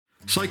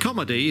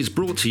Psychomedy is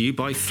brought to you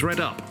by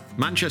ThreadUp,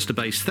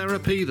 Manchester-based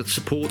therapy that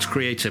supports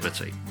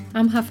creativity.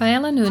 I'm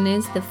Rafaela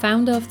Nunes, the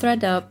founder of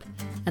ThreadUp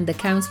and the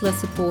counsellor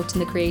supporting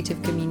the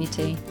creative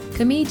community.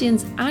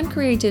 Comedians and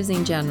creatives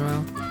in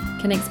general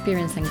can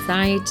experience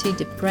anxiety,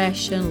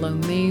 depression, low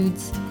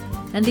moods,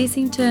 and this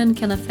in turn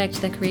can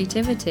affect their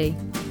creativity.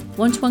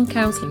 One-to-one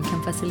counselling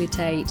can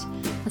facilitate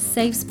a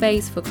safe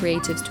space for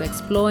creatives to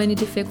explore any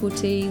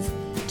difficulties,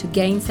 to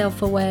gain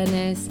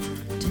self-awareness,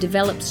 to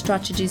develop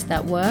strategies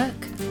that work,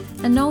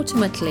 and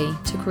ultimately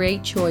to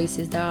create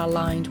choices that are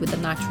aligned with the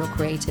natural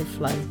creative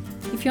flow.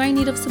 If you're in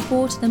need of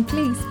support, then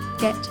please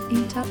get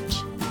in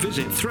touch.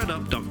 Visit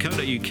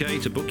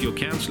threadup.co.uk to book your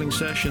counselling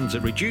sessions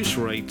at reduced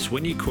rates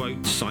when you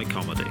quote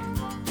Psychomedy.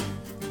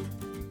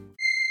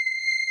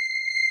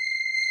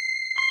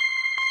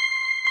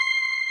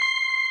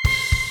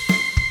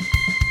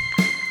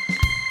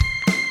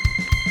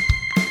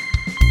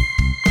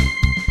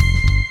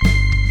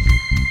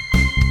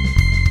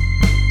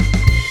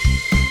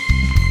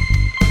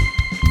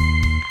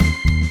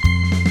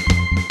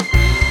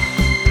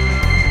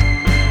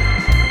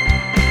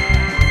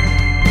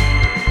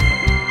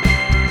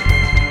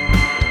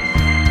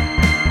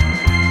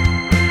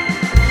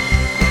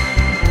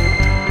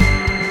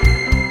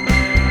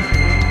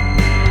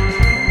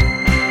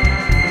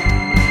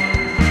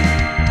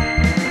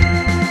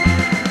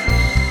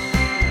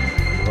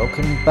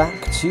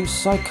 Back to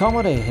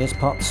Psychomedy. Here's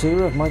part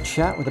 2 of my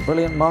chat with the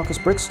brilliant Marcus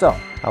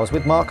Brigstocke. I was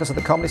with Marcus at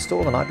the Comedy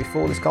Store the night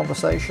before this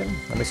conversation,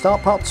 and we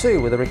start part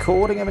 2 with a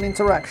recording of an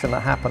interaction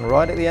that happened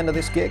right at the end of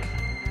this gig.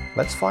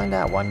 Let's find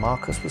out why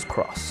Marcus was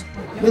cross.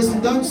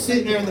 Listen, don't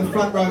sit there in the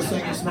front row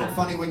saying it's not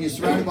funny when you're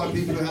surrounded by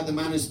people who have the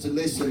manners to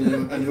listen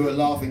and who are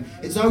laughing.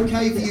 It's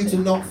okay for you to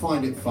not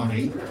find it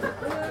funny,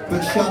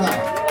 but shut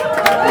up.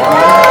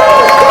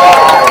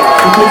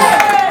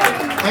 Because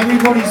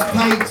everybody's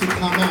paid to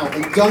come out,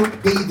 and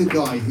don't be the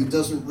guy who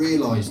doesn't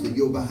realise that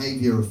your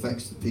behaviour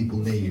affects the people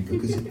near you,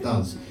 because it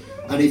does.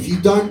 And if you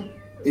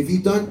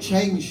don't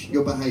change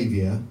your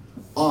behaviour,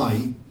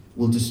 I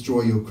will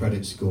destroy your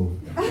credit score.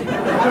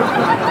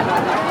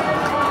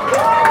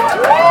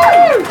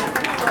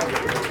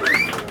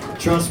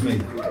 Trust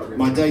me,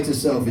 my data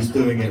self is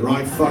doing it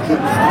right fucking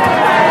now.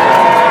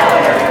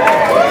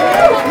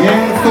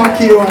 Yeah, fuck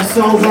you, I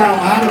sold out.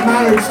 I had a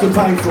marriage to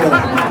pay for.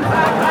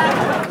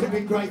 It's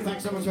been great,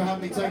 thanks so much for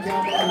having me. Take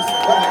care.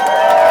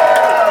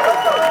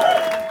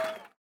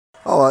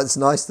 Oh, it's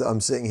nice that I'm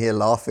sitting here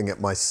laughing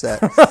at my set.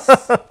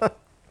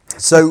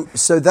 So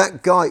that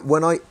guy,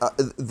 when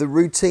the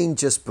routine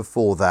just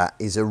before that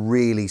is a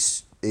really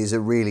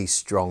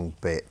strong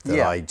bit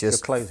that your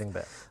closing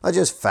bit. I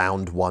just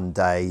found one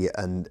day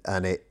and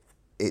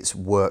it's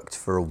worked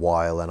for a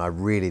while and I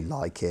really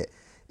like it.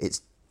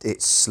 It's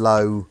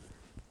slow,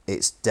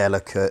 it's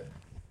delicate,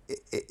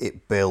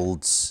 it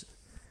builds,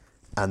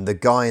 and the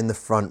guy in the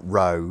front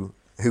row,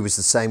 who was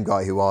the same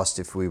guy who asked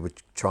if we were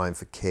trying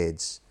for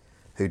kids,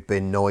 who'd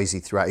been noisy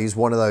throughout. He was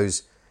one of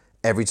those.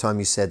 Every time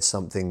you said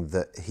something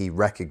that he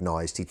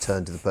recognised, he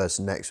turned to the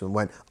person next to him and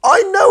went,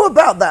 "I know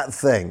about that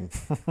thing,"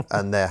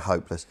 and they're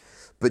hopeless.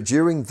 But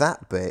during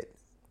that bit,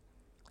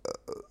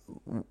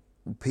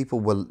 people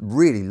were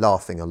really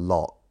laughing a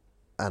lot,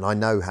 and I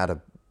know how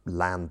to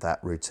land that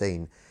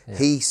routine. Yeah.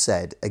 He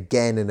said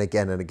again and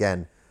again and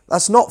again,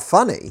 "That's not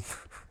funny.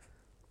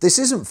 This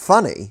isn't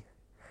funny.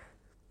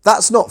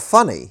 That's not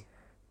funny."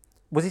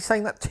 Was he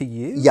saying that to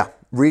you? Yeah,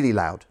 really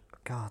loud.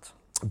 God.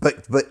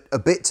 But a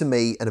bit to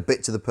me and a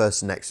bit to the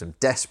person next to him,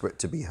 desperate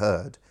to be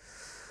heard.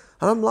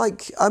 And I'm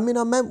like, I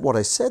meant what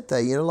I said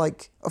there,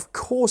 of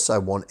course I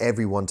want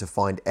everyone to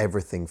find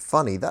everything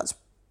funny.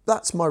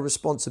 That's my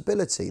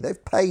responsibility.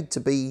 They've paid to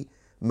be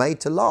made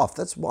to laugh.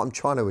 That's what I'm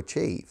trying to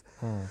achieve.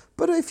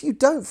 But if you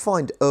don't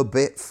find a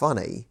bit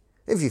funny,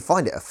 if you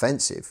find it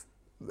offensive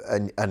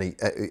and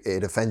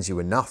it offends you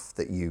enough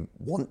that you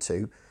want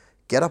to,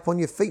 get up on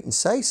your feet and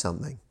say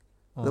something.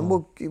 Then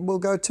we'll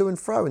go to and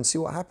fro and see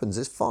what happens.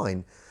 It's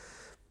fine.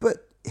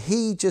 But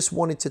he just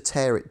wanted to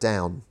tear it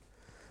down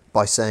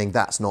by saying,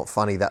 "That's not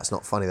funny, that's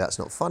not funny, that's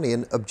not funny."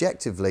 And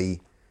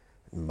objectively,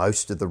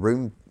 most of the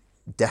room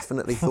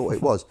definitely thought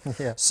it was.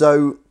 Yeah.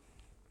 So,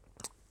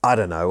 I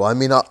don't know.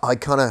 I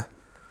kind of...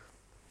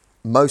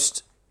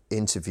 Most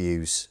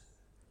interviews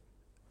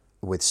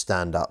with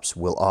stand-ups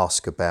will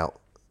ask about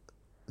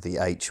the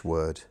H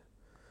word.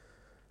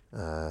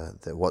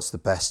 What's the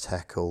best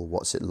heckle?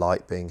 What's it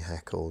like being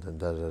heckled? And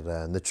da da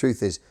da. And the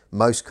truth is,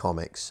 most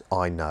comics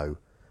I know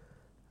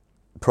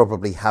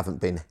probably haven't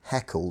been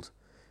heckled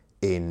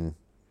in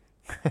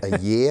a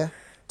year,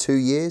 2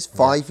 years,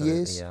 5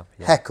 years. Yeah.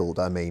 Heckled,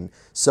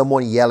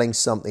 someone yelling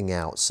something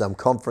out, some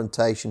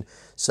confrontation,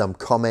 some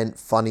comment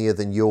funnier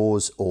than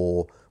yours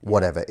or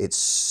whatever. It's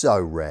so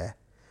rare.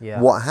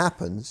 Yeah. What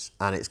happens,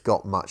 and it's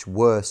got much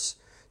worse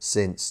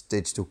since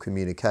digital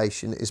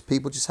communication, is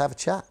people just have a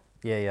chat.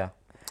 Yeah.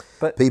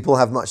 But people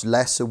have much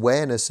less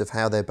awareness of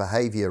how their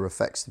behaviour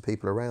affects the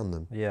people around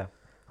them. Yeah.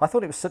 I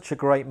thought it was such a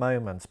great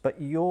moment,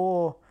 but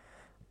you're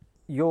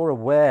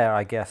aware,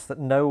 I guess, that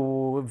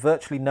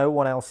virtually no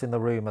one else in the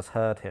room has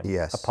heard him,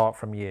 yes, apart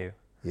from you.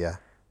 Yeah.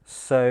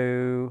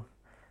 So,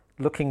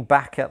 looking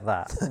back at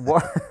that,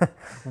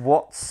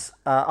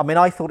 I mean,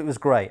 I thought it was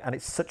great, and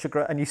it's such a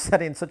great, and you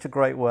said it in such a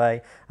great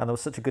way, and there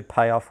was such a good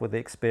payoff with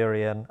the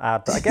Experian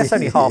ad. I guess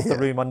only half the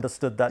room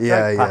understood that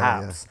joke,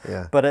 perhaps.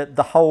 Yeah. But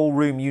the whole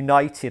room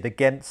united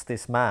against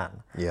this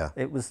man. Yeah.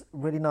 It was a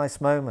really nice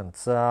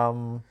moment.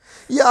 Yeah,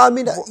 I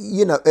mean,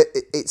 you know,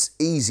 it's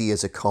easy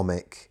as a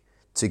comic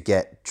to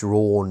get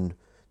drawn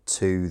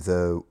to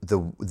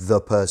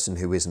the person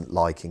who isn't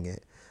liking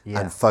it.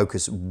 Yeah. And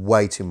focus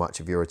way too much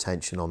of your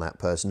attention on that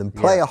person and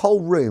play a whole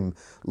room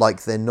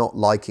like they're not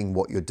liking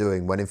what you're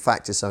doing when in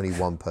fact it's only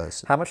one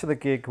person. How much of the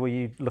gig were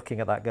you looking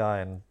at that guy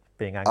and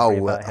being angry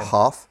about him?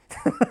 Half.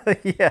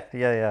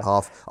 Yeah.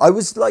 Half. I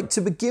was like,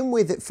 to begin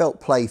with, it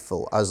felt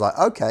playful. I was like,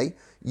 okay,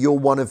 you're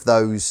one of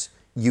those,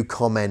 you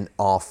comment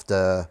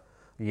after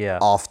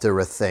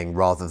a thing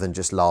rather than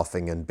just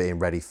laughing and being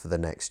ready for the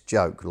next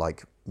joke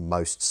like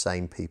most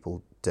sane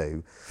people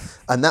do.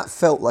 And that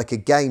felt like a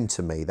game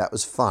to me. That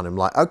was fun. I'm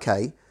like,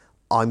 okay,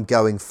 I'm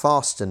going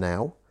faster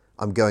now.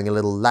 I'm going a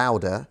little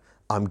louder.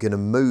 I'm going to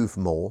move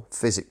more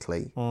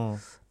physically.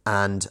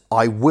 And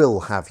I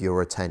will have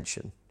your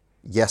attention.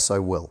 Yes, I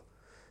will.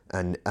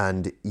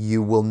 And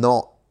you will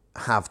not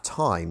have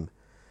time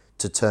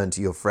to turn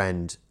to your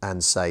friend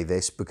and say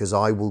this, because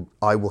I will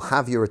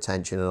have your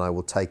attention and I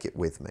will take it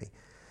with me.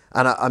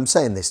 And I'm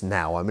saying this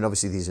now. I mean,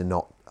 obviously these are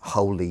not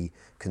wholly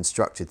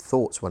constructed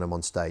thoughts when I'm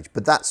on stage,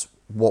 but that's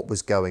what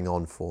was going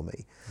on for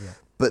me. Yeah.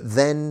 But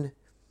then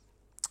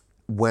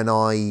when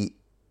I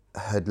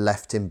had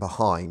left him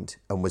behind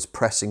and was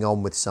pressing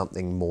on with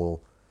something more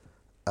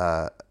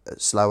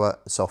slower,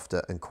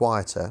 softer and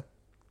quieter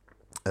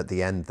at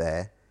the end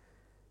there,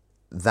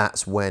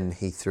 that's when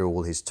he threw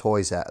all his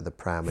toys out of the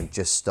pram and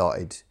just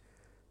started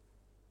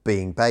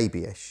being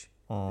babyish,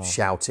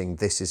 shouting,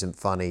 "This isn't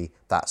funny,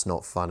 that's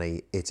not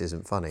funny, it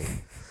isn't funny."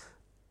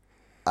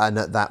 And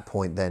at that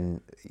point, then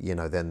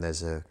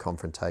there's a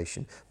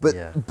confrontation. But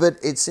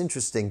it's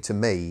interesting to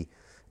me.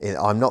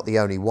 I'm not the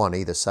only one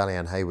either. Sally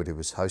Ann Hayward, who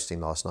was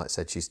hosting last night,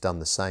 said she's done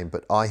the same.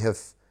 But I have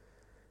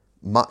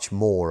much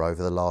more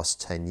over the last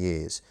 10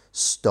 years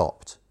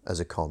stopped as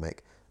a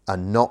comic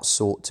and not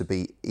sought to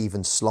be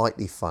even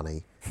slightly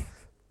funny,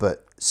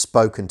 but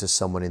spoken to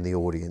someone in the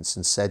audience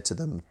and said to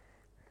them,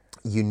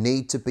 you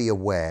need to be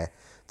aware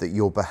that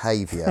your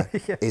behaviour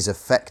is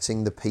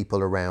affecting the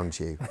people around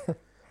you.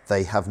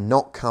 They have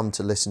not come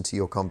to listen to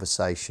your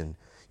conversation.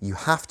 You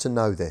have to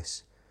know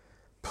this.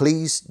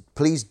 Please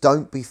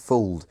don't be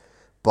fooled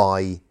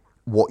by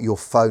what your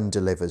phone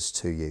delivers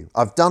to you.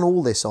 I've done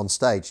all this on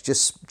stage,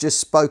 just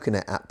spoken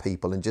it at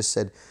people and just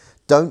said,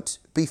 don't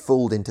be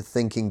fooled into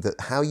thinking that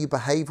how you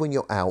behave when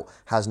you're out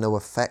has no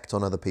effect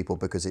on other people,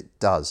 because it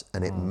does,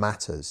 and it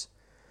matters.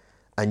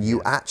 And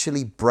you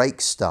actually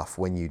break stuff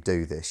when you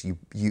do this.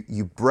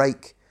 You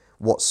break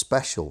what's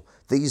special.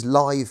 These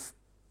live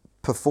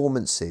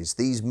performances,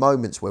 these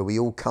moments where we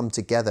all come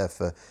together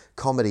for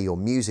comedy or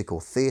music or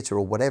theatre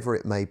or whatever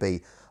it may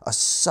be, are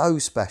so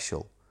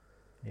special.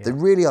 Yeah. They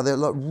really are. They're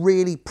like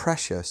really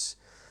precious,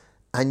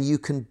 and you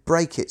can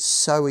break it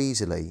so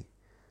easily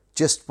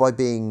just by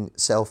being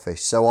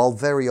selfish. So I'll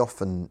very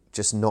often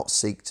just not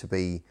seek to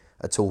be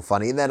at all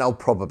funny, and then I'll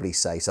probably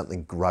say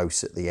something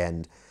gross at the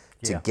end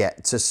to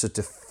get to sort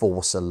of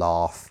force a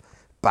laugh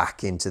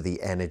back into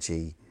the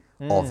energy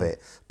of it.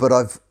 But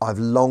I've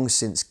long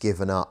since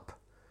given up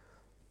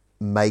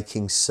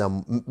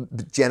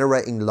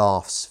generating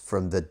laughs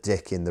from the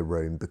dick in the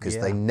room, because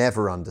they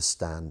never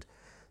understand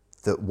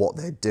that what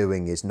they're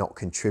doing is not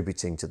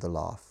contributing to the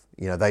laugh.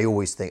 You know, they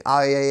always think,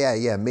 oh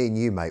yeah, me and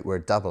you, mate, we're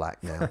a double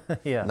act now.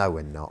 No,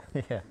 we're not.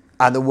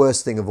 And the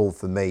worst thing of all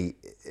for me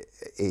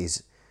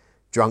is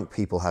drunk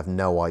people have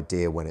no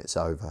idea when it's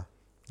over.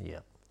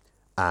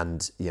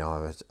 And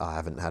I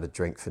haven't had a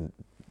drink for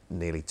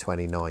nearly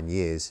 29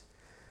 years.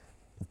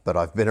 But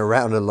I've been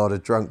around a lot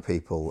of drunk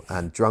people,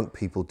 and drunk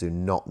people do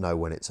not know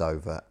when it's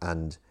over.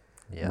 And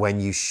when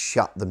you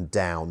shut them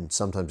down,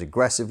 sometimes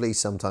aggressively,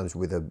 sometimes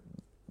with a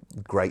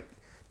great,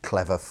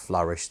 clever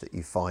flourish that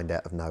you find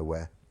out of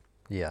nowhere,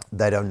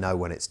 they don't know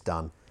when it's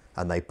done,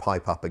 and they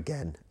pipe up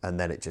again, and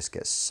then it just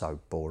gets so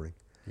boring.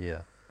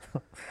 No,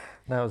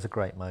 it was a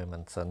great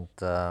moment, and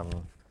a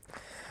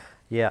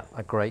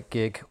great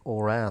gig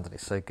all round, and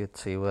it's so good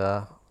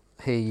to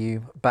hear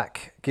you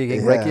back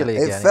gigging regularly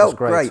again. It felt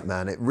great,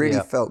 man. It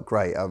really felt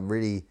great. I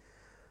really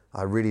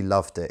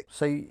loved it.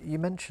 So you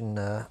mentioned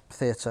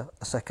theatre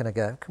a second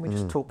ago. Can we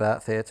just talk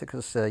about theatre,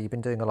 because you've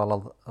been doing a lot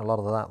of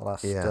that the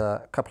last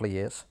couple of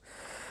years.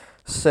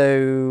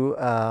 So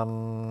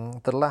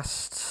the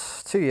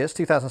last 2 years,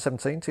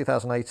 2017,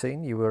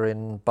 2018, you were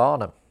in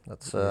Barnum.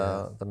 That's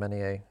the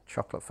Menier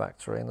Chocolate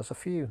Factory, and there's a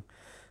few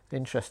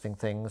interesting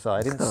things.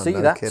 I didn't see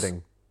that.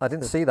 Kidding. I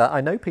didn't see that.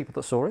 I know people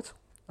that saw it,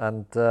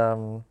 and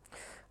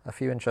a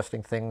few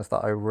interesting things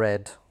that I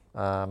read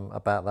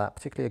about that,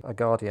 particularly a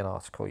Guardian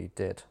article you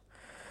did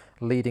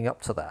leading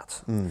up to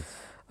that.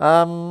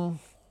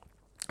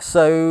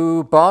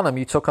 So Barnum,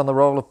 you took on the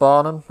role of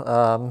Barnum.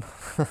 As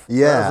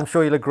I'm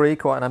sure you'll agree,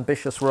 quite an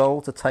ambitious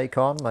role to take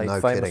on,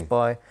 made famous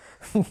by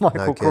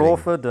Michael kidding.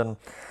 Crawford, and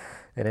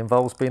it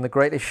involves being the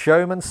greatest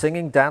showman,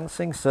 singing,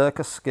 dancing,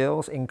 circus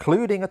skills,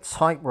 including a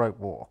tightrope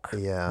walk.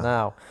 Yeah.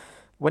 Now,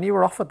 when you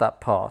were offered that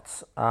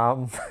part,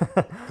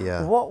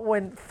 Yeah. what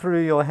went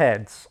through your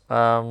head?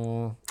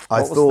 What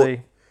was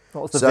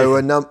the so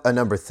vision? a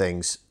number of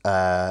things.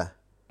 I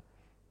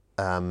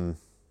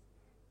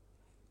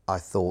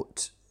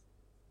thought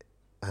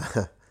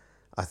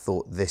I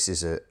thought this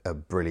is a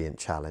brilliant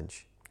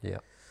challenge. Yeah.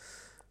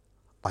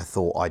 I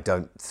thought, I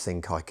don't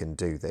think I can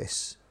do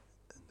this,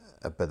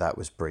 but that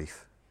was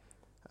brief.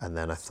 And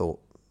then I thought,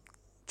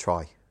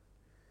 try.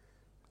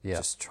 Yeah.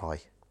 Just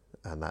try,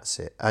 and that's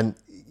it. And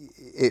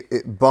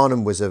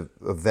Barnum was a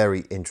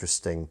very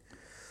interesting.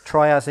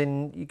 Try as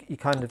in you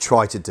kind of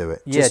Try to do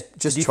it. Yeah.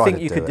 Just did you try think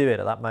to you do could it. do it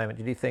at that moment?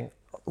 Did you think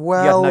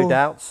Well, you had no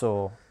doubts,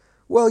 or?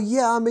 Well,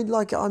 yeah. I mean,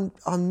 like I'm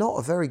not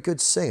a very good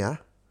singer.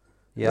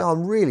 Yeah. No,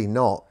 I'm really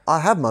not.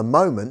 I have my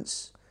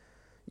moments,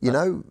 you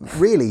know,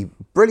 really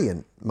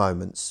brilliant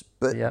moments,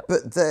 but Yeah.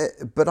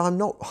 but I'm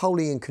not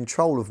wholly in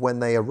control of when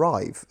they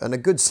arrive. And a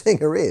good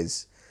singer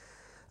is.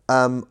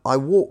 I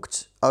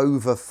walked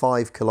over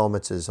 5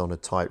 kilometres on a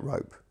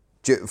tightrope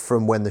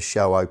from when the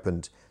show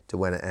opened to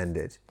when it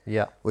ended.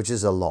 Yeah. Which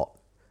is a lot.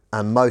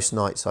 And most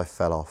nights I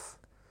fell off.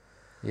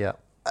 Yeah.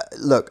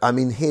 Look, I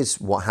mean, here's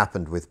what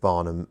happened with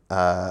Barnum.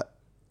 I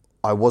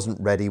wasn't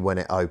ready when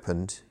it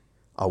opened.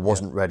 I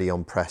wasn't ready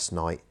on press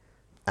night.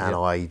 And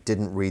I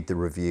didn't read the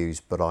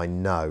reviews, but I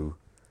know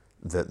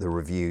that the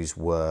reviews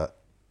were,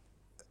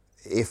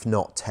 if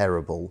not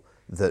terrible,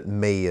 that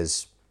me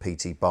as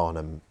P.T.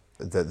 Barnum,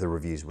 that the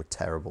reviews were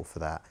terrible for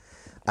that.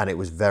 And it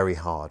was very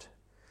hard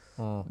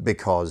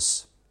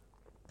because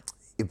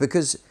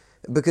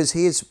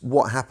here's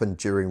what happened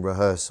during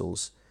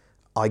rehearsals.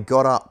 I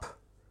got up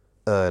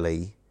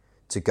early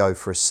to go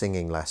for a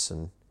singing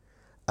lesson,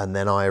 and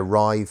then I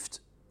arrived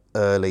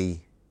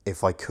early,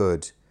 if I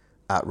could,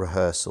 at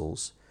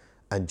rehearsals.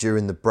 And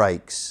during the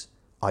breaks,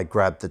 I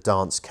grabbed the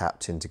dance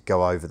captain to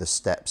go over the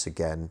steps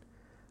again.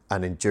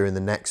 And during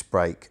the next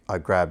break, I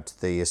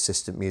grabbed the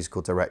assistant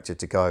musical director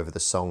to go over the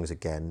songs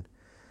again.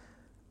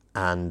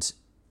 And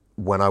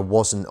when I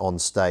wasn't on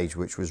stage,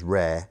 which was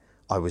rare,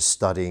 I was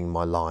studying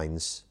my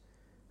lines.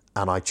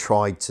 And I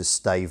tried to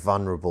stay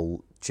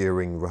vulnerable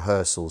during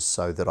rehearsals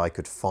so that I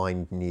could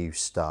find new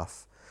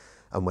stuff.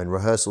 And when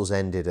rehearsals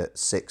ended at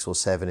 6 or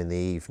 7 in the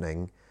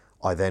evening,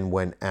 I then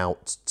went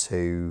out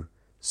to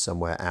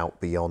somewhere out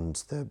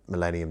beyond the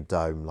Millennium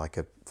Dome, like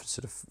a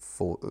sort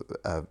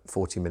of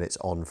 40 minutes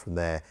on from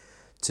there,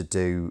 to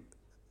do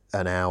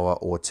an hour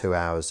or 2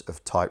 hours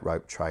of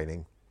tightrope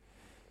training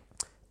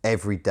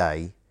every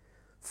day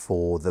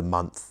for the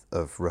month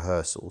of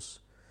rehearsals.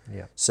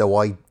 Yeah. So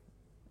I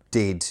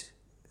did,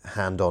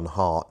 hand on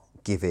heart,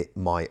 give it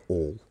my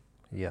all.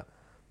 Yeah.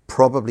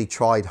 Probably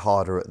tried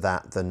harder at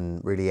that than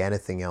really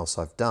anything else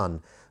I've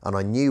done. And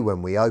I knew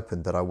when we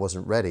opened that I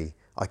wasn't ready.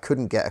 I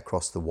couldn't get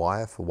across the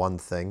wire, for one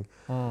thing.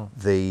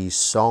 The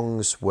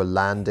songs were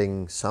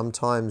landing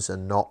sometimes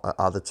and not at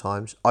other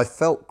times. I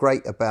felt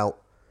great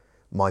about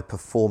my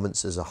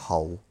performance as a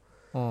whole.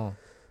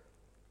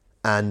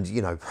 And,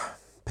 you know,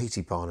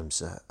 P.T.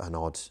 Barnum's an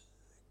odd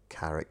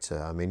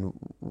character. I mean,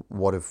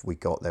 what have we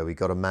got there? We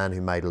got a man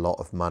who made a lot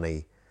of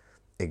money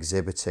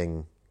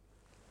exhibiting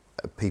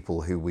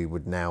people who we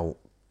would now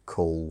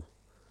call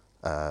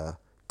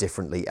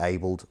differently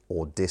abled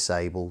or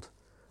disabled,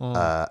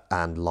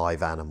 and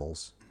live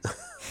animals.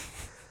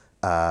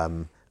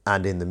 And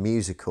in the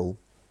musical,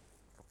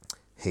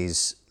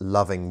 his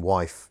loving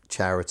wife,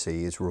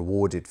 Charity, is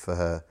rewarded for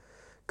her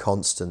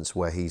constance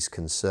where he's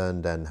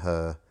concerned, and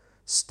her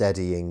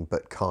steadying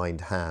but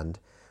kind hand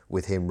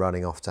with him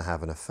running off to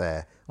have an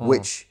affair,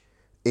 which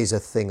is a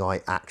thing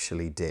I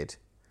actually did.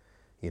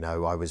 You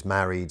know, I was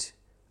married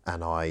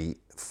and I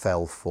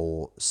fell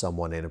for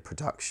someone in a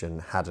production,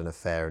 had an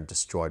affair and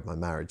destroyed my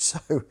marriage.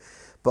 So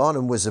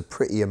Barnum was a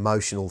pretty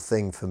emotional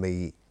thing for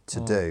me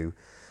to do,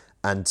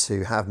 and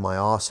to have my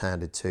arse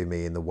handed to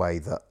me in the way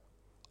that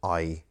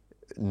I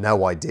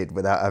know I did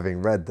without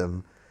having read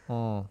them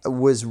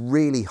was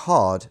really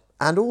hard.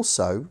 And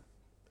also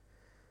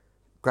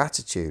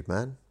gratitude,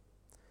 man.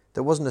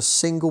 There wasn't a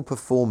single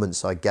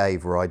performance I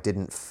gave where I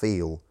didn't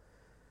feel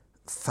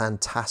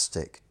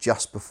fantastic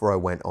just before I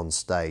went on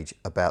stage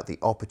about the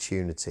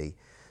opportunity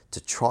to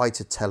try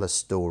to tell a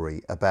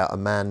story about a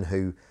man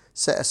who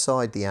set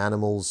aside the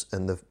animals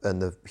and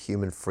the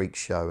human freak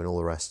show and all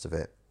the rest of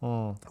it.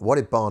 What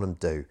did Barnum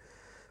do?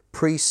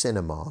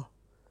 Pre-cinema,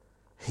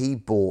 he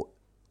brought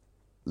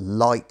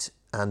light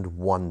and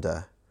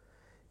wonder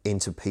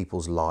into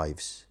people's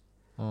lives.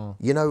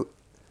 You know,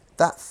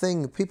 that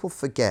thing people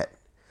forget,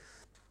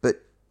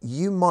 but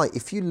you might,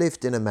 if you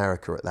lived in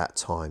America at that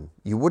time,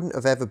 you wouldn't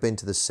have ever been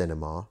to the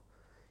cinema.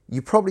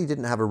 You probably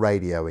didn't have a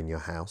radio in your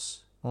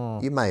house.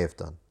 You may have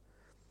done.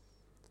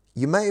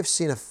 You may have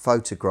seen a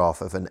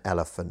photograph of an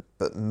elephant,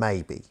 but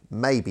maybe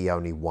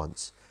only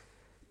once.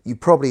 You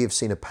probably have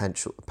seen a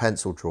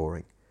pencil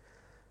drawing.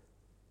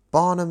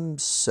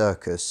 Barnum's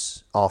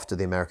circus, after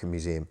the American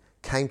Museum,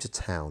 came to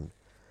town,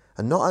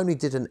 and not only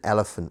did an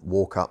elephant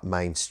walk up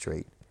Main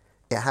Street,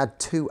 it had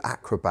 2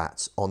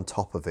 acrobats on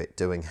top of it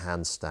doing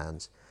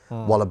handstands,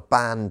 while a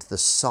band the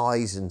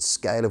size and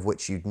scale of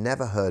which you'd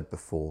never heard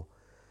before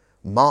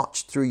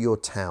marched through your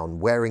town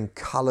wearing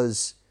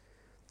colours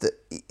that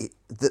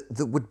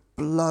would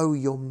blow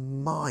your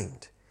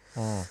mind.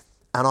 And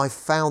I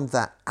found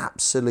that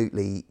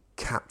absolutely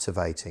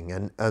captivating.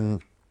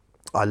 And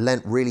I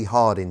leant really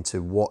hard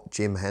into what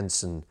Jim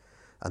Henson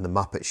and the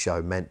Muppet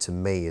Show meant to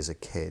me as a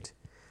kid.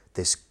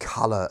 This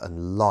colour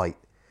and light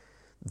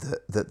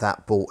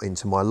that brought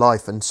into my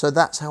life. And so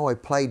that's how I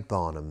played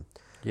Barnum,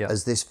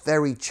 as this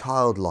very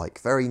childlike,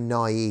 very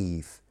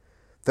naive,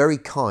 very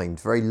kind,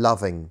 very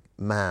loving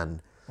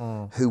man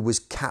who was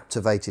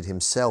captivated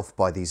himself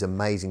by these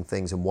amazing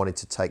things and wanted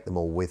to take them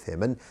all with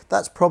him. And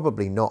that's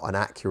probably not an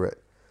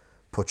accurate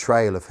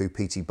portrayal of who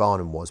P.T.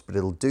 Barnum was, but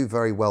it'll do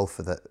very well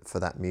for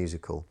that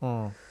musical.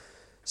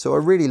 So I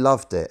really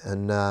loved it,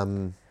 and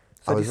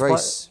I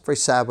was very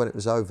sad when it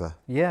was over.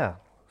 Yeah.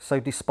 So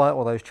despite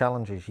all those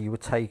challenges, you were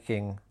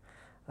taking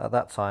at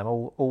that time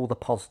all the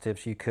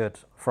positives you could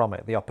from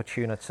it, the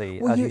opportunity,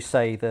 well, as you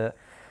say, that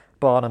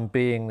Barnum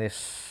being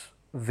this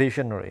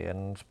visionary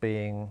and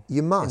being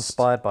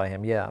inspired by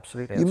him. Yeah,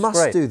 absolutely. You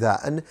must do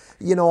that. And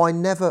you know, I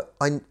never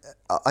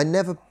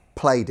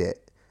played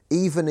it,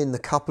 even in the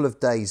couple of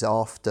days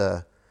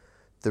after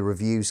the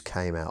reviews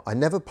came out. I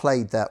never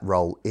played that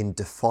role in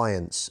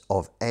defiance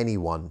of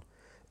anyone,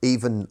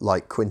 even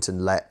like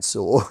Quentin Letts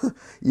or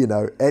you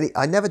know,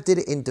 I never did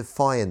it in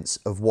defiance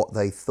of what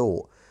they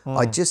thought.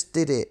 I just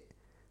did it.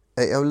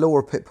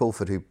 Laura Pitt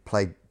Pulford, who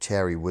played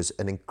Cherry, was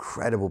an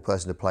incredible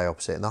person to play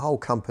opposite, and the whole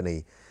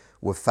company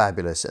were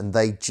fabulous, and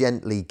they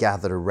gently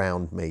gathered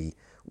around me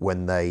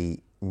when they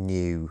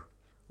knew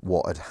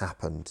what had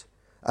happened.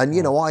 And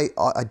you know,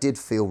 I did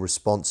feel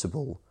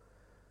responsible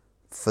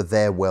for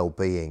their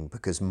well-being,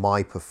 because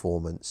my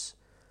performance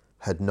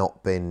had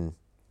not been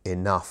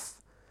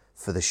enough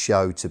for the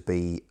show to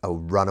be a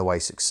runaway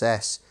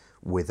success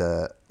with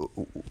a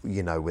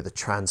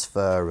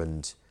transfer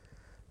and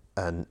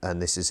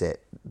this is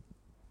it.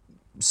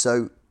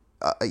 So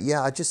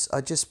I just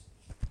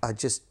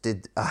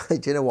did.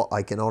 Do you know what?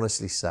 I can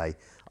honestly say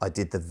I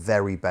did the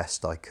very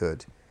best I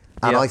could,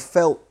 and I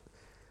felt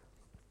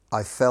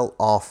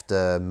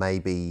after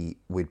maybe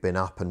we'd been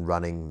up and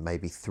running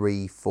maybe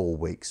 3-4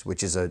 weeks,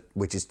 which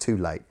is too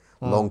late,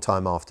 long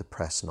time after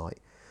press night,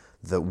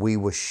 that we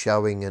were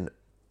showing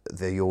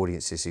the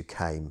audiences who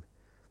came,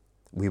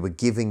 we were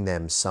giving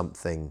them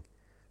something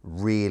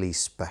really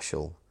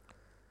special.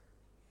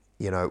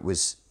 You know,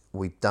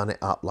 we'd done it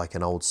up like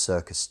an old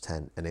circus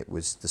tent, and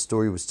the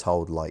story was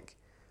told like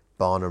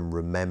Barnum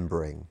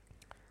remembering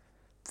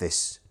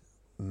this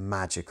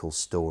magical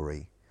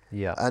story.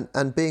 Yeah.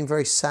 And being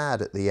very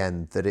sad at the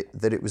end that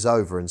it was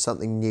over and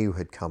something new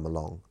had come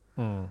along.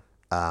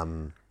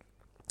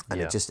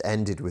 It just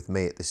ended with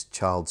me at this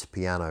child's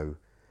piano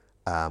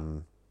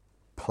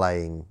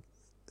playing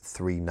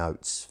 3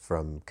 notes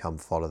from Come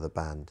Follow the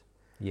Band.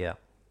 Yeah.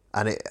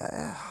 And it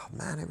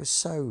was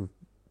so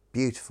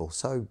beautiful,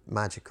 so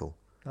magical.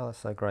 Oh, that's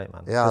so great,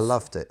 man. Yeah, I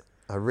loved it.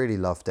 I really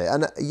loved it.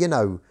 And, you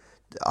know,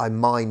 I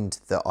mind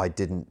that I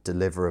didn't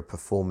deliver a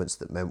performance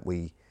that meant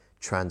we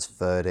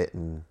transferred it.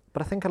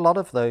 But I think a lot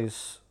of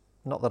those,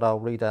 not that I'll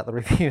read out the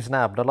reviews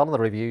now, but a lot of the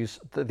reviews,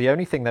 the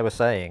only thing they were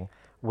saying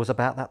was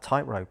about that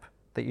tightrope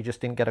that you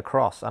just didn't get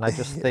across. And I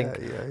just think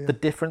the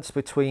difference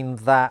between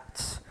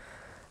that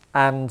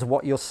and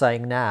what you're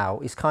saying now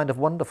is kind of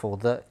wonderful.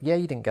 That, you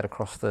didn't get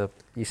across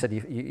you said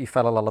you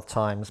fell a lot of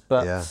times,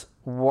 but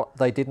what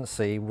they didn't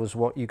see was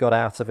what you got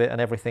out of it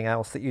and everything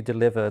else that you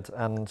delivered,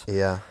 and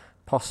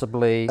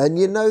possibly... And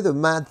you know, the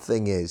mad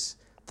thing is,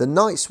 the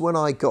nights when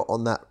I got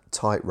on that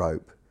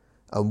tightrope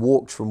and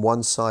walked from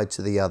one side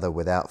to the other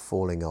without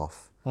falling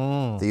off,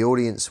 the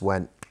audience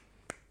went...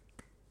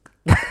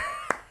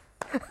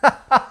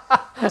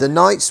 The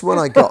nights when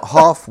I got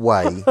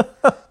halfway,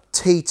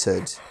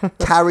 teetered,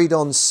 carried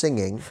on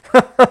singing,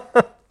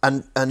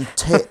 and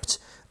tipped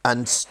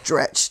and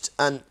stretched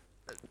and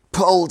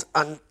pulled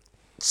and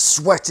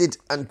sweated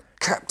and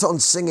kept on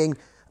singing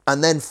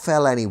and then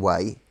fell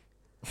anyway,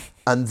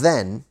 and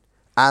then,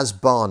 as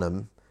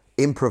Barnum,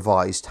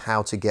 improvised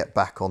how to get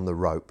back on the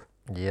rope.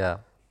 Yeah.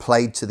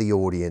 Played to the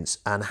audience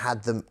and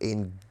had them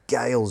in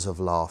gales of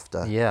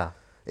laughter. Yeah.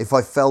 If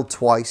I fell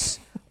twice,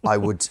 I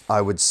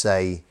would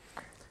say,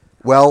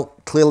 well,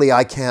 clearly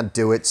I can't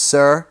do it,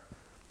 sir.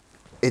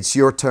 It's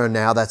your turn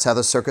now. That's how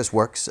the circus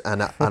works.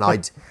 And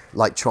I'd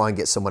like try and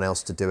get someone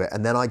else to do it.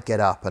 And then I'd get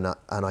up and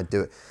I'd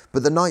do it.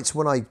 But the nights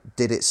when I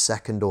did it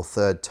second or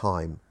third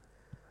time,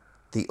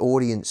 the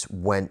audience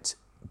went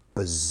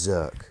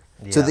berserk.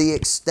 Yeah. To the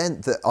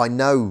extent that I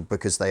know,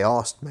 because they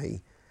asked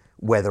me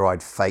whether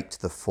I'd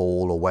faked the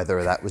fall or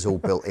whether that was all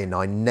built in.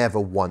 I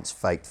never once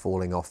faked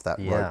falling off that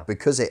rope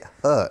because it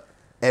hurt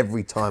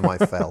every time I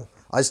fell.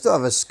 I still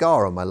have a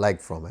scar on my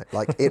leg from it.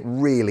 Like, it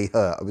really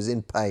hurt. I was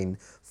in pain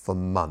for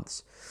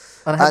months.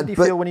 And how did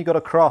you feel when you got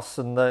across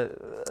and the...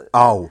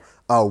 well,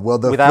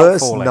 the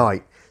first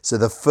night. So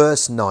the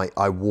first night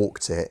I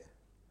walked it.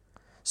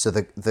 So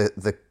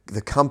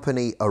the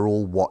company are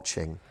all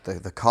watching,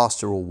 the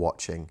cast are all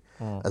watching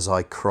as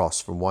I cross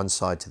from one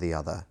side to the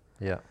other.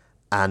 Yeah.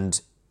 And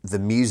the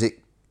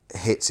music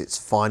hits its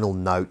final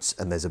notes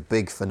and there's a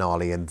big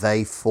finale, and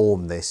they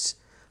form this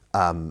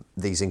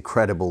these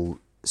incredible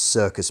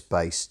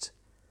circus-based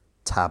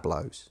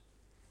tableaus.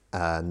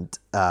 And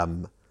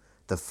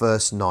the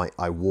first night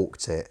I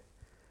walked it,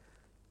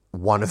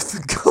 one of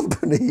the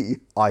company,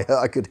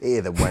 I could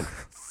hear them went,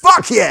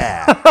 "Fuck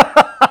yeah!"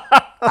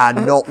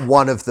 And not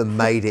one of them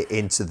made it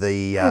into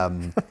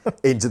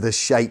the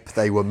shape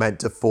they were meant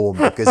to form.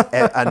 Because,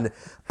 and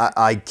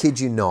I kid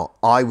you not,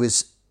 I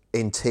was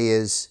in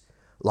tears.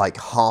 Like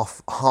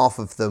half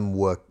of them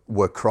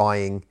were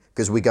crying,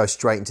 because we go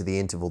straight into the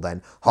interval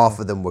then. Half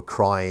of them were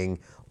crying,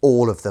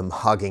 all of them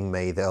hugging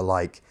me. They're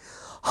like,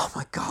 "Oh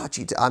my God,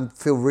 I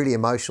feel really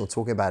emotional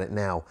talking about it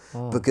now,"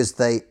 because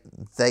they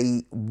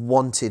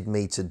wanted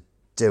me to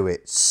do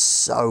it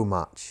so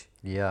much.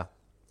 Yeah.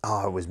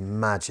 Oh, it was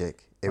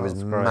magic. It was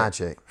great.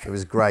 magic. It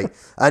was great.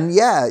 And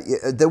yeah,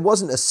 there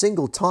wasn't a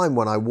single time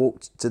when I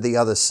walked to the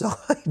other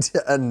side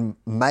and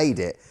made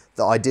it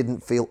that I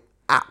didn't feel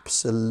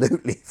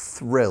absolutely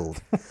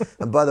thrilled.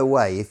 And by the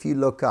way, if you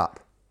look at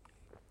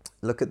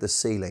the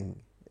ceiling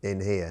in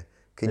here.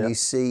 Can you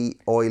see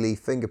oily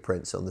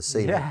fingerprints on the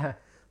ceiling? Yeah.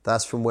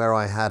 That's from where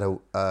I had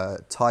a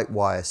tight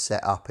wire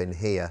set up in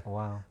here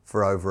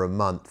for over a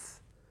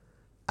month.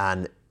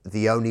 And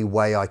the only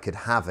way I could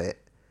have it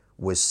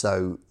was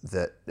so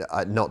that,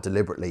 not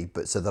deliberately,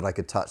 but so that I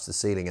could touch the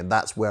ceiling. And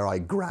that's where I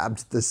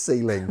grabbed the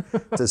ceiling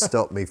to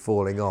stop me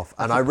falling off.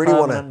 And I really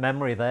want to...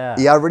 memory there.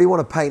 Yeah, I really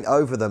want to paint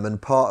over them.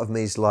 And part of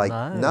me is like,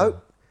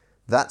 no,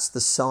 that's the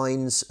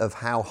signs of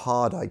how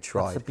hard I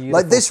tried. That's a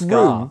beautiful like this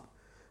scar.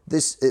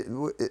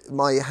 room,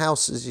 my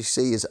house, as you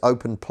see, is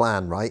open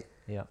plan, right?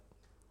 Yeah.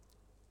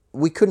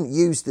 We couldn't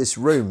use this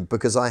room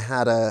because I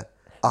had a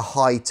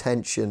high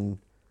tension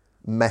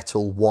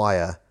metal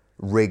wire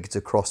rigged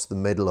across the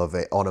middle of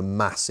it on a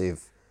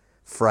massive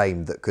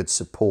frame that could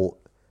support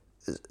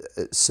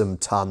some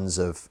tons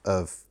of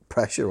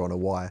pressure on a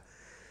wire.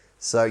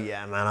 So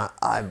yeah, man,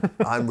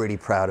 I'm really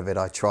proud of it.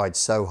 I tried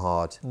so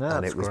hard,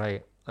 and it was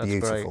great. That's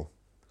beautiful.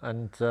 Great.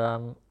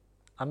 And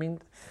I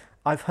mean,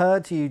 I've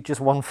heard you,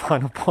 just one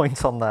final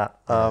point on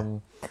that.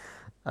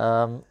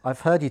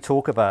 I've heard you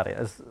talk about it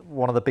as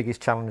one of the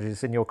biggest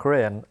challenges in your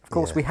career, and of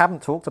course we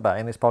haven't talked about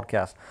in this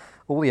podcast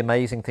all the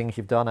amazing things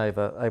you've done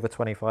over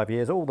 25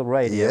 years, all the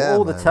radio,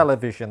 all the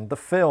television, the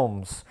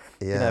films.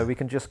 You know, we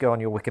can just go on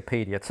your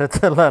Wikipedia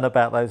to learn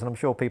about those, and I'm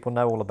sure people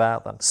know all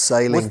about them.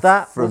 Sailing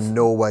from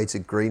Norway to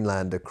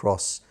Greenland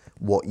across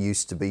what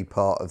used to be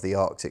part of the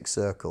Arctic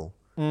Circle,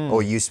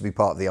 or used to be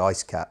part of the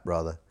ice cap,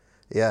 rather.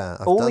 Yeah,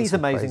 I've all done these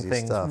some amazing crazy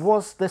things. stuff.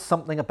 Was there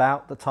something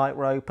about the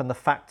tightrope and the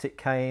fact it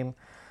came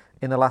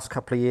in the last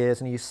couple of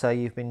years, and you say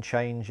you've been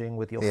changing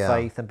with your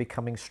faith and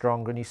becoming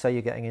stronger, and you say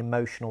you're getting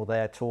emotional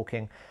there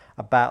talking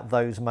about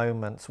those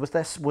moments. Was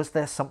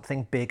there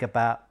something big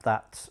about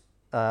that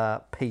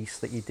piece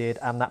that you did,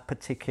 and that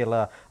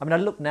particular... I mean, I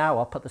look now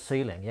up at the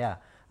ceiling,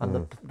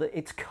 and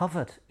it's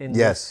covered in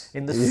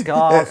the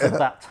scars of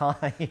that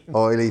time.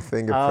 Oily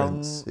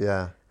fingerprints,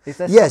 Is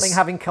there something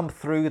having come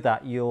through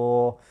that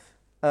you're...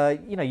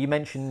 you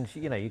mentioned,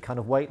 you kind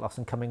of weight loss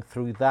and coming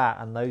through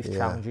that and those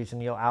challenges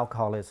and your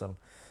alcoholism.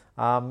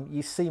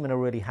 You seem in a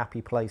really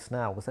happy place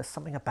now. Was there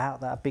something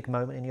about that, a big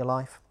moment in your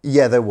life?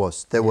 Yeah, there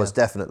was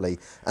definitely.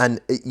 And,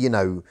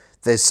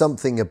 there's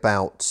something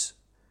about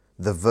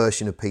the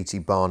version of P.T.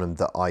 Barnum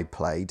that I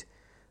played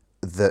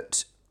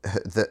that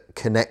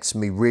connects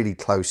me really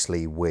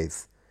closely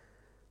with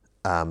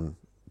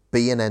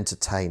be an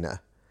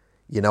entertainer.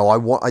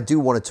 I do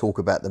want to talk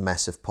about the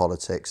mess of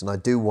politics, and I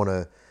do want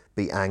to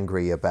be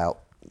angry about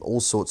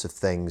all sorts of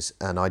things,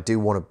 and I do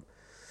want to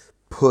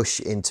push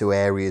into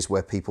areas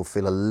where people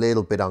feel a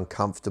little bit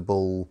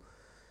uncomfortable,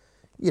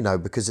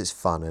 because it's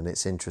fun and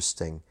it's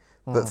interesting.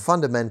 But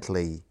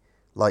fundamentally,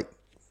 like,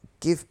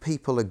 give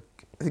people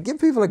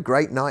a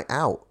great night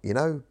out,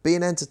 be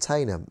an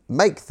entertainer,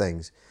 make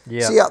things.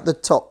 See up the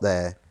top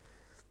there,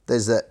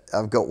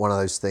 I've got one of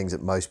those things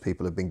that most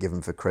people have been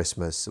given for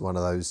Christmas, one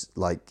of those,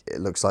 like, it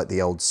looks like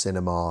the old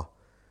cinema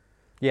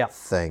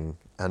thing.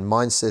 And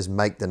mine says,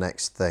 make the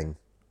next thing.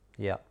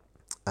 Yeah.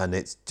 And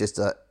it's just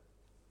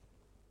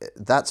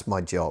that's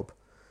my job,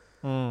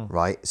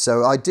 right?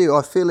 So I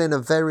feel in a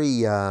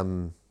very,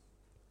 I'm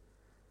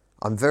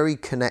very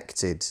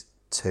connected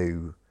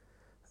to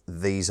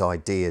these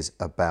ideas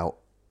about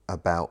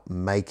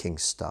making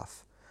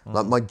stuff.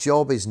 Like, my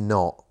job is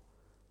not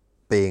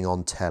being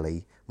on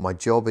telly. My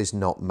job is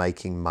not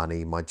making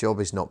money. My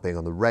job is not being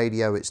on the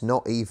radio. It's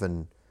not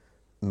even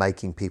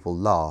making people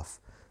laugh.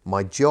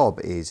 My job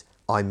is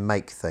I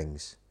make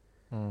things,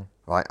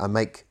 right? I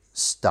make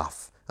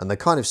stuff, and the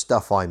kind of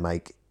stuff I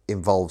make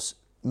involves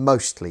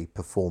mostly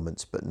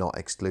performance, but not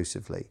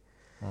exclusively.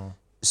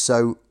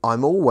 So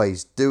I'm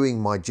always doing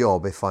my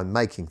job if I'm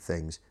making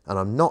things, and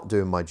I'm not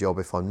doing my job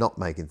if I'm not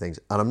making things,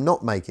 and I'm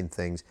not making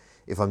things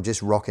if I'm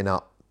just rocking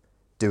up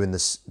doing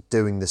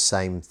the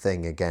same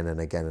thing again and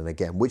again and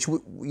again, which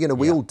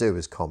we all do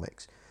as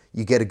comics.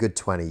 You get a good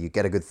 20, you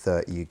get a good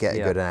 30, you get a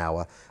good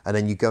hour, and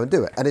then you go and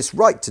do it. And it's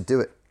right to do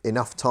it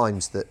enough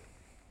times that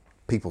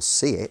people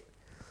see it.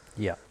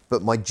 Yeah.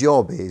 But my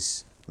job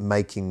is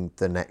making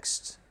the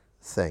next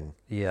thing.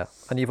 Yeah,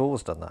 and you've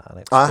always done that, and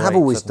it's I have great,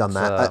 always and, done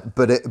that,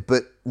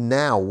 but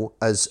now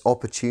as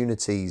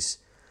opportunities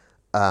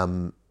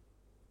are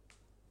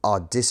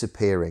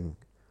disappearing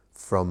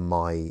from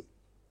my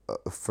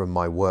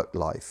work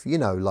life, you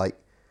know, like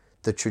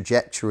the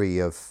trajectory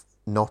of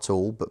not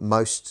all but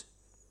most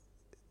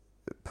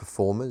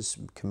performers,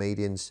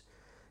 comedians,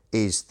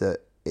 is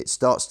that it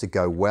starts to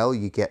go well,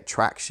 you get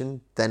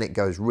traction, then it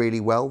goes really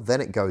well,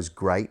 then it goes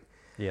great.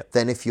 Yep.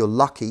 Then if you're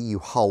lucky, you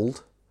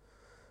hold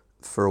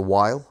for a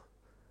while,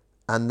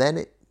 and then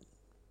it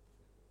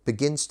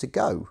begins to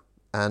go.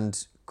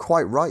 And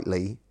quite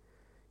rightly,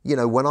 you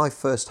know, when I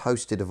first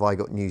hosted Have I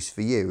Got News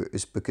for You, it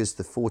was because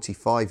the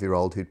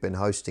 45-year-old who'd been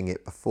hosting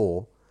it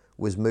before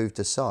was moved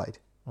aside.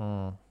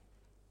 And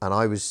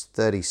I was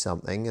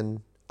 30-something,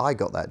 and I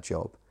got that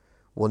job.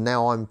 Well,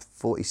 now I'm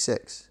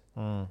 46,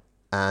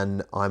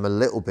 and I'm a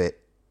little bit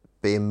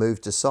being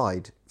moved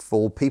aside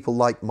for people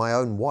like my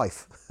own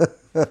wife,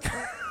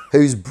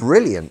 who's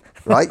brilliant,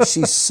 right?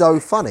 She's so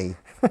funny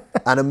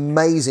and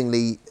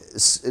amazingly,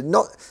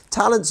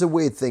 talent's a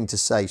weird thing to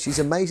say. She's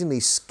amazingly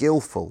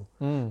skillful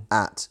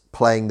at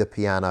playing the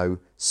piano,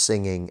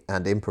 singing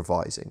and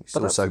improvising. She's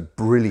also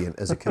brilliant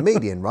as a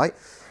comedian, right?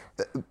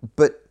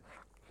 But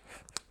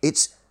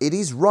it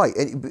is right.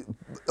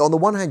 On the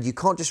one hand, you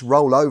can't just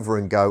roll over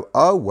and go,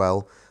 oh,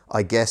 well,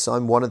 I guess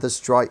I'm one of the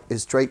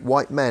straight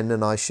white men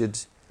and I should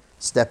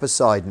step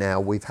aside now.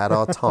 We've had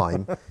our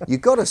time. You've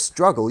got to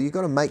struggle. You've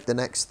got to make the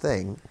next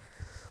thing.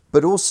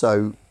 But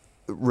also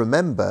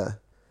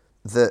remember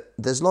that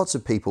there's lots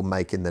of people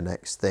making the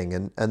next thing,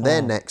 and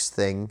their next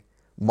thing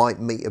might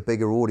meet a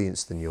bigger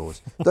audience than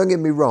yours. Don't get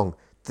me wrong.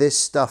 This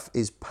stuff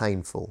is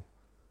painful.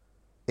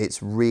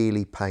 It's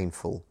really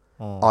painful.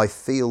 I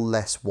feel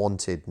less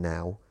wanted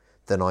now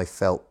than I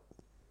felt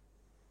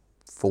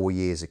 4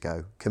 years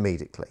ago,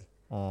 comedically.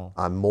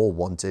 I'm more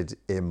wanted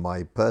in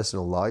my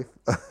personal life,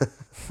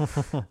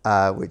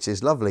 which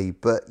is lovely.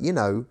 But, you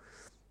know,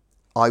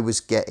 I was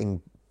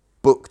getting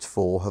booked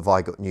for Have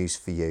I Got News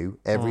for You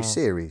every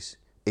series,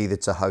 either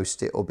to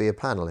host it or be a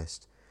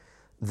panellist.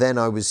 Then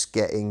I was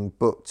getting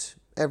booked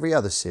every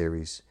other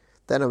series.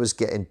 Then I was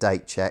getting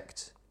date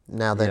checked.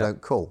 Now they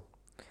don't call.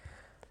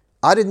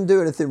 I didn't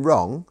do anything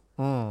wrong.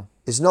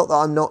 It's not that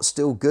I'm not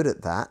still good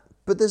at that,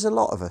 but there's a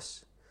lot of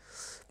us.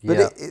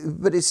 But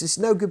but it's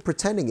no good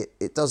pretending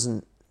it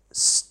doesn't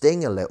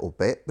sting a little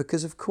bit,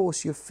 because of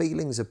course your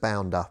feelings are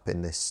bound up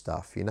in this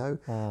stuff, you know.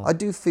 I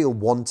do feel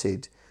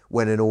wanted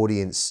when an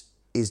audience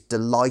is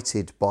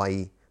delighted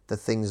by the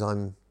things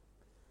I'm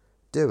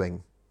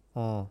doing.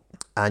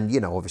 And, you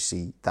know,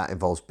 obviously that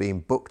involves being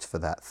booked for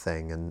that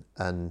thing.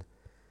 And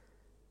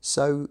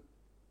so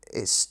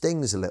it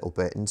stings a little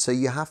bit. And so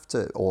you have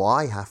to, or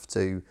I have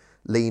to,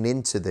 lean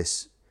into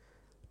this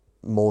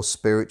more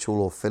spiritual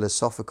or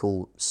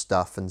philosophical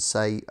stuff and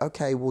say,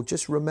 okay, well,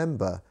 just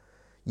remember,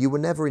 you were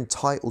never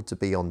entitled to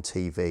be on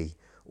TV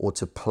or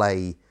to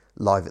play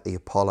live at the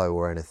Apollo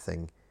or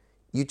anything.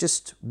 You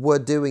just were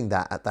doing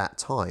that at that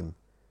time.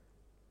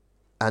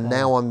 And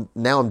now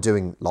I'm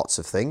doing lots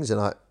of things,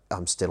 and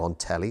I'm still on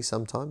telly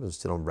sometimes, I'm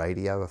still on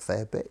radio a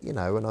fair bit, you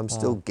know, and I'm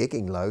still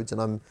gigging loads,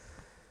 and I'm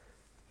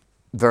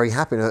very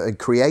happy and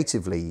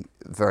creatively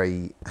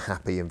very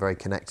happy and very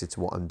connected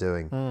to what I'm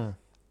doing.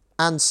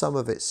 And some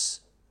of it's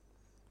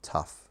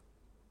tough,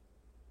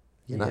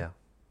 you know.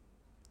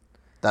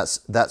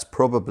 That's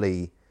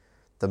probably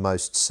the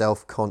most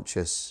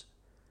self-conscious,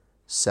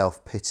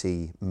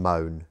 self-pity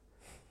moan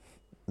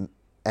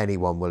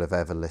anyone will have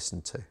ever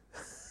listened to.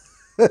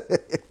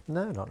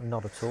 No,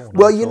 not at all.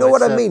 Well, you know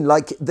what I mean?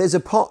 Like, there's a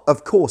part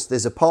of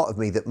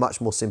me that much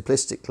more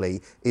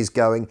simplistically is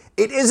going,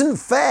 it isn't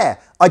fair.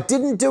 I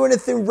didn't do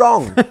anything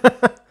wrong.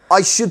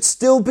 I should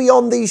still be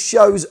on these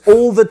shows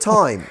all the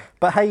time.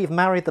 But hey, you've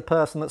married the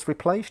person that's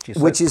replaced you,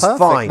 so which is perfect.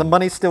 Fine. The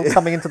money's still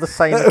coming into the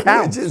same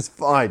account. Which is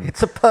fine.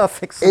 It's a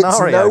perfect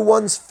scenario. It's no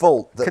one's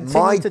fault that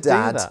Continue my to do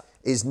dad that.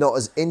 is not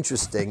as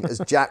interesting as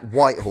Jack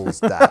Whitehall's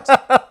dad.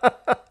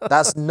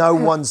 That's no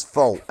one's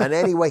fault. And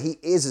anyway, he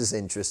is as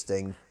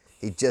interesting.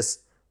 He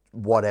just,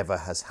 whatever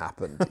has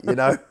happened, you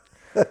know?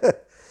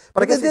 But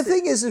the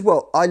thing is as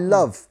well, I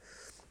love,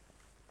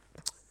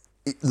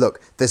 look,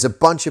 there's a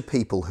bunch of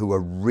people who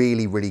are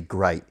really, really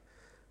great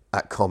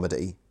at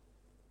comedy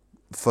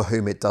for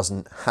whom it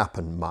doesn't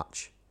happen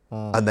much.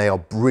 And they are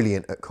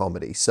brilliant at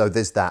comedy. So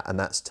there's that, and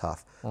that's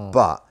tough.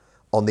 But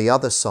on the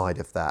other side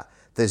of that,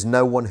 there's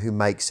no one who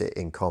makes it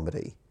in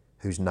comedy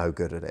who's no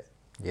good at it.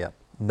 Yeah.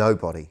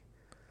 Nobody.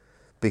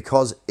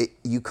 Because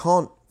you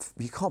can't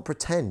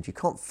pretend, you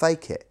can't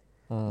fake it.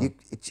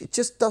 It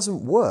just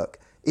doesn't work.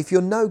 If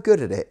you're no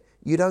good at it,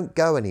 you don't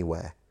go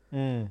anywhere.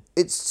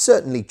 It's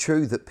certainly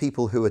true that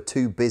people who are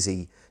too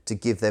busy to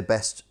give their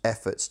best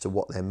efforts to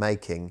what they're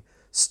making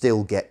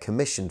still get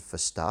commissioned for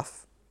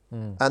stuff.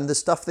 And the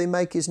stuff they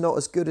make is not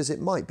as good as it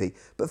might be.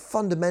 But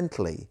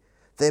fundamentally,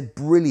 they're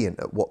brilliant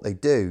at what they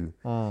do.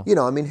 You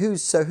know, I mean,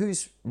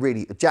 who's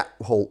really Jack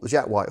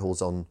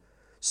Whitehall's on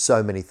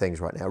so many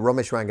things right now.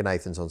 Ramesh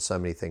Ranganathan's on so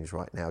many things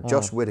right now.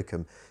 Josh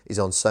Widdicombe is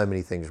on so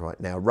many things right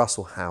now.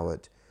 Russell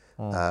Howard,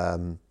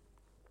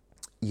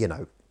 you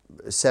know,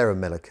 Sarah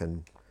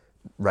Millican,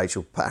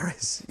 Rachel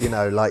Paris, you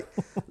know, like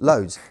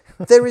loads.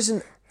 There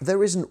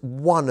isn't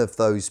one of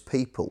those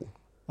people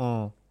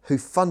who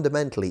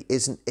fundamentally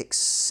isn't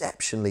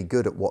exceptionally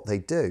good at what they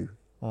do.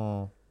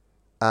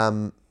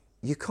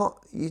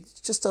 It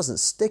just doesn't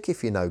stick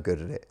if you're no good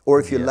at it,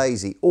 or if you're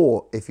lazy,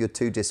 or if you're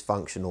too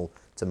dysfunctional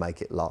to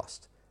make it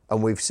last.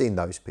 And we've seen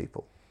those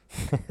people.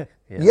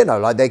 You know,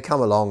 like they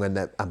come along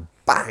and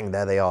bang,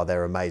 there they are,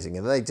 they're amazing,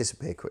 and they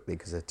disappear quickly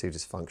because they're too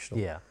dysfunctional.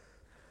 Yeah,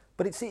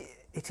 but it's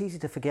easy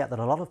to forget that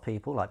a lot of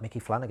people like Micky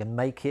Flanagan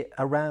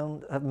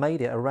have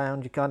made it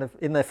around you kind of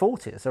in their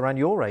 40s, around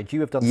your age. You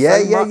have done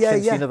so much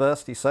since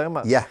university, so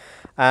much. Yeah.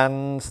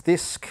 And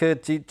this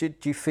could, do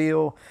you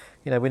feel,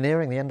 you know, we're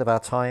nearing the end of our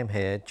time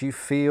here. Do you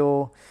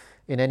feel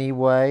in any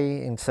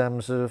way, in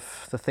terms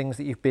of the things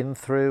that you've been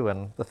through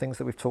and the things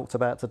that we've talked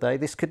about today,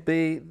 this could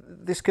be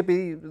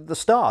the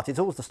start. It's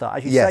always the start.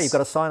 As you say, you've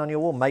got a sign on your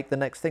wall, make the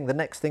next thing. The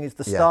next thing is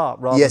the start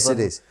rather yes, than...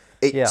 Yes,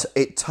 it is.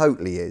 It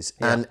totally is.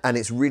 Yeah. And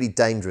it's really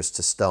dangerous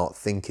to start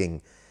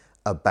thinking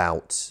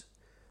about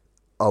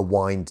a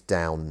wind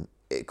down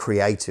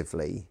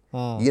creatively.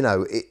 You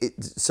know,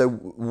 so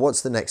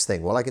what's the next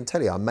thing? Well, I can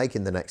tell you, I'm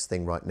making the next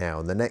thing right now.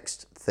 And the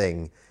next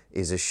thing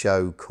is a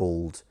show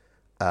called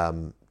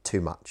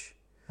Too Much.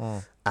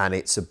 And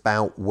it's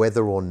about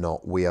whether or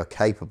not we are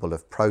capable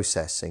of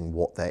processing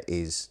what there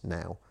is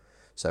now.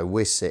 So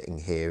we're sitting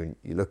here and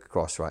you look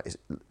across, right, it's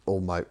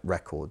all my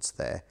records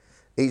there.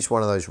 Each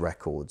one of those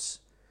records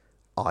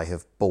I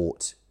have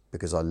bought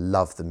because I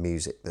love the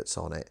music that's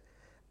on it.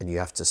 And you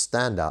have to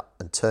stand up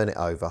and turn it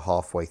over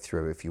halfway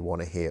through if you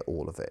want to hear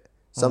all of it.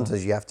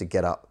 Sometimes you have to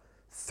get up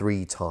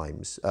 3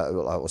 times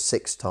or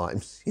 6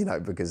 times, you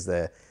know, because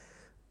they're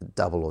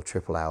double or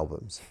triple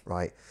albums,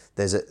 right?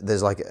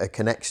 There's like a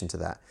connection to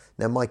that.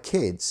 Now my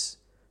kids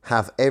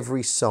have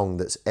every song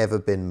that's ever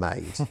been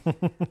made,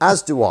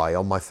 as do I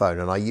on my phone,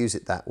 and I use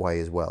it that way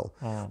as well.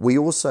 We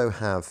also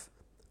have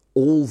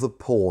all the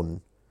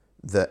porn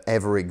that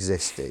ever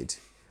existed,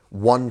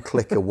 one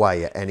click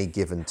away at any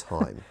given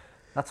time.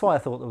 That's why I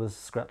thought there was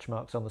scratch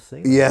marks on the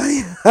seat.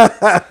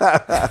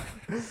 Yeah.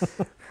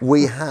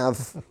 We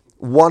have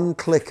one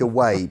click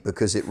away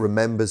because it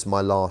remembers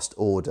my last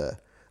order.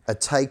 A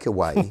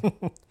takeaway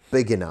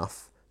big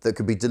enough that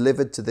could be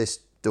delivered to this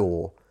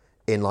door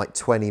in like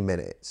 20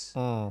 minutes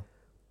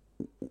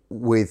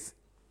with,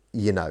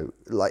 you know,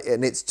 like,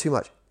 and it's too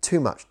much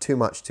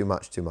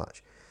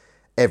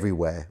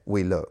everywhere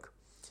we look.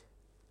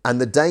 And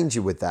the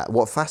danger with that,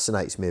 what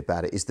fascinates me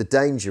about it is the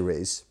danger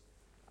is,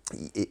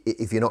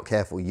 if you're not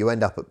careful, you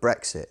end up at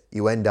Brexit.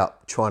 You end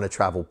up trying to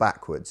travel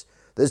backwards.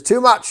 There's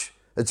too much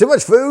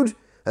food,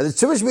 and there's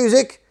too much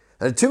music,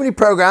 and there's too many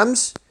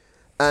programs,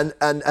 and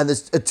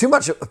there's too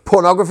much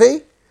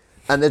pornography,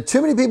 and there's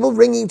too many people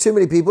ringing too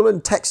many people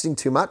and texting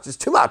too much. There's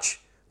too much.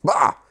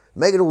 Bah!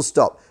 Make it all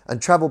stop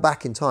and travel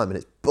back in time, and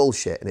it's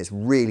bullshit, and it's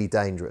really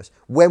dangerous.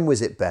 When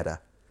was it better?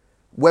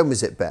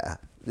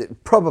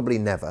 Probably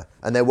never.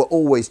 And there were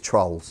always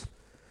trolls.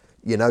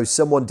 You know,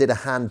 someone did a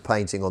hand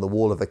painting on the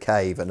wall of a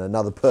cave and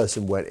another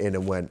person went in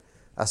and went,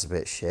 that's a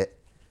bit shit.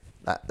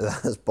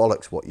 That's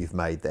bollocks what you've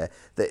made there.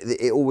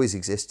 It always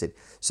existed.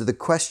 So the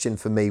question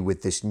for me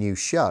with this new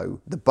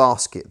show, the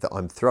basket that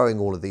I'm throwing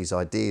all of these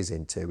ideas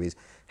into is,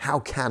 how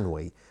can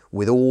we,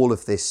 with all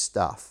of this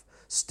stuff,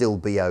 still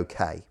be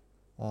okay?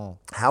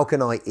 How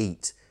can I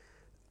eat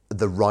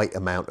the right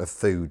amount of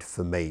food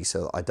for me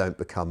so that I don't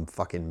become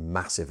fucking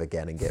massive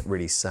again and get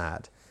really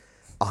sad?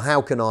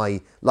 How can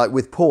I, like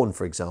with porn,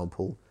 for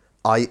example,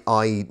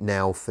 I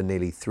now for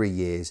nearly 3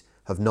 years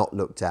have not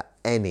looked at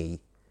any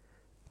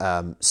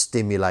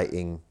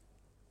stimulating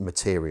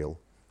material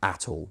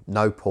at all.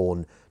 No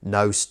porn,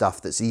 no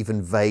stuff that's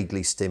even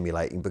vaguely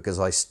stimulating, because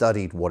I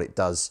studied what it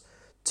does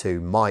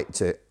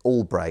to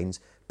all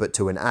brains, but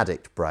to an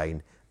addict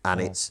brain,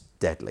 and it's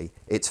deadly.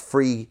 It's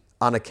free,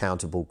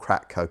 unaccountable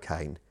crack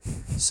cocaine.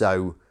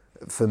 So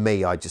for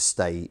me, I just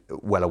stay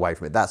well away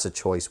from it. That's a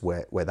choice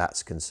where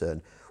that's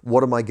concerned.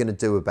 What am I going to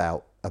do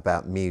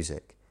about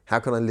music? How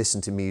can I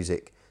listen to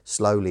music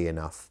slowly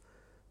enough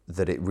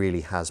that it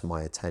really has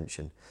my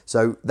attention?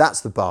 So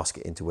that's the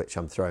basket into which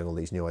I'm throwing all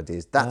these new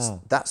ideas.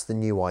 That's the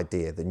new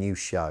idea, the new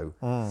show.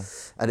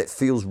 And it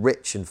feels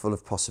rich and full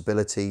of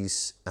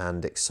possibilities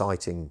and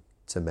exciting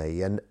to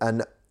me.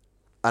 And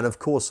of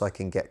course I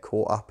can get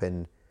caught up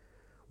in,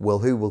 well,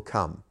 who will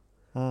come?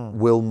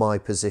 Will my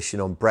position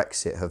on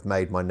Brexit have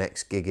made my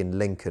next gig in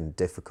Lincoln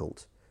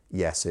difficult?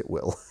 Yes, it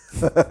will.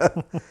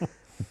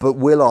 But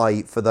will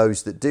I, for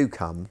those that do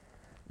come,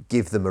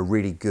 give them a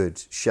really good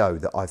show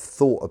that I've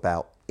thought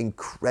about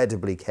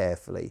incredibly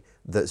carefully,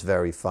 that's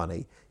very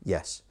funny?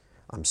 Yes,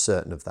 I'm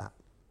certain of that.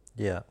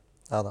 Yeah.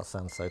 Oh, that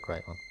sounds so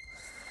great, man.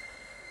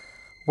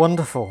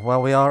 Wonderful.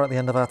 Well, we are at the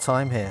end of our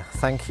time here.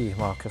 Thank you,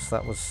 Marcus.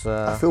 That was...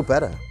 I feel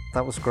better.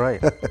 That was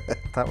great.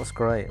 That was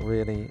great.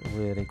 Really,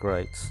 really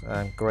great.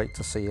 And great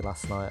to see you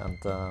last night. And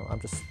I'm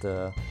just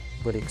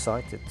really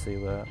excited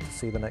to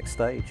see the next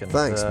stage. And,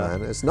 Thanks,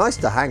 man. It's nice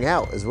to hang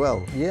out as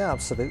well. Yeah,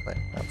 absolutely.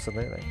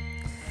 Absolutely.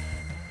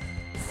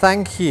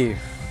 Thank you.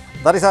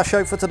 That is our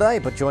show for today,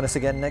 but join us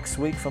again next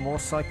week for more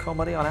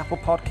Psychomedy on Apple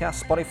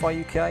Podcasts, Spotify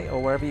UK, or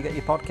wherever you get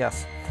your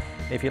podcasts.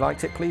 If you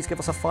liked it, please give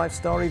us a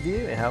 5-star review.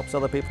 It helps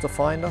other people to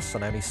find us,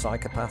 and only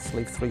psychopaths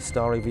leave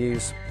 3-star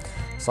reviews.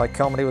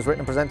 Psychomedy was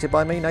written and presented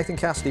by me, Nathan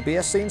Cassidy,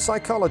 BSc in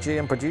Psychology,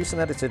 and produced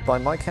and edited by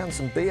Mike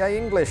Hansen, BA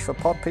English for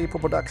Pod People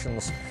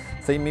Productions.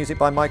 Theme music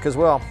by Mike as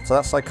well. So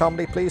that's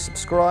Psychomedy. Please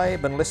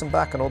subscribe and listen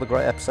back on all the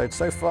great episodes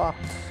so far.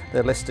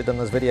 They're listed and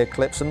there's video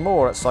clips and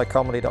more at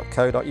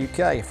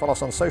psychomedy.co.uk. Follow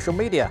us on social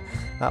media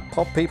at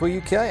Pod People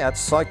UK, at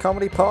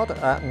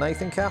PsychomedyPod, at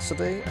Nathan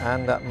Cassidy,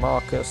 and at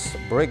Marcus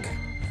Brigg.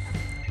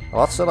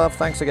 Lots of love.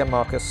 Thanks again,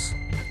 Marcus.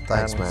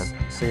 Thanks, and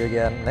man. See you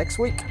again next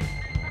week.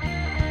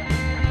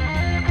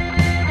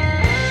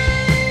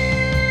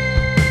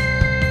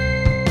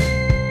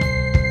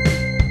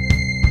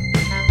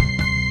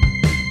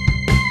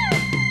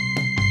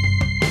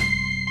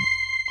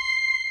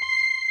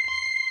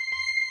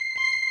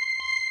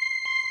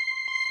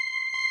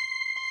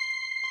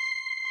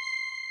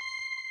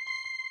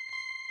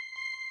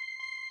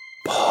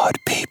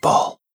 Pod People.